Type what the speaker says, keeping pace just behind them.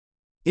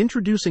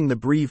Introducing the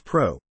Briiv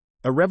Pro,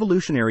 a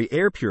revolutionary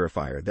air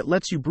purifier that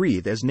lets you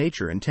breathe as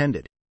nature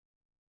intended.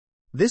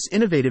 This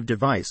innovative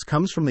device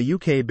comes from the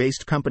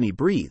UK-based company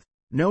Briiv,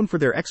 known for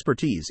their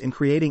expertise in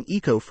creating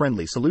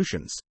eco-friendly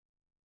solutions.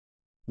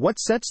 What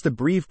sets the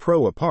Briiv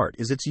Pro apart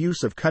is its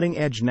use of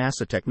cutting-edge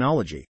NASA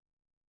technology.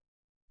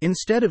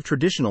 Instead of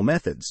traditional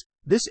methods,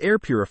 this air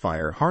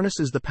purifier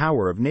harnesses the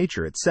power of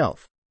nature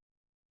itself.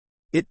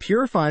 It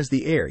purifies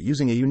the air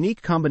using a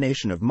unique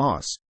combination of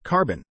moss,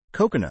 carbon,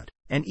 coconut,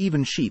 and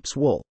even sheep's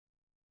wool.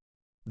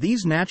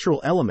 These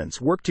natural elements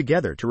work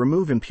together to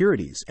remove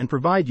impurities and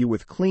provide you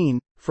with clean,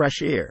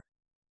 fresh air.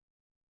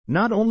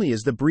 Not only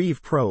is the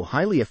Briiv Pro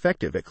highly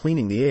effective at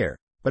cleaning the air,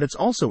 but it's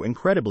also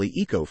incredibly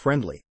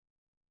eco-friendly.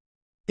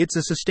 It's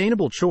a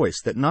sustainable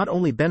choice that not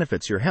only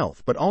benefits your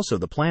health but also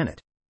the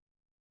planet.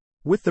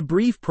 With the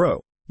Briiv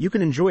Pro, you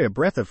can enjoy a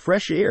breath of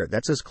fresh air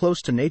that's as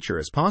close to nature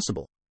as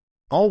possible,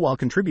 all while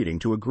contributing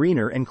to a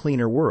greener and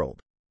cleaner world.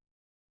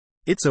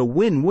 It's a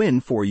win-win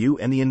for you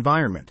and the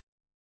environment.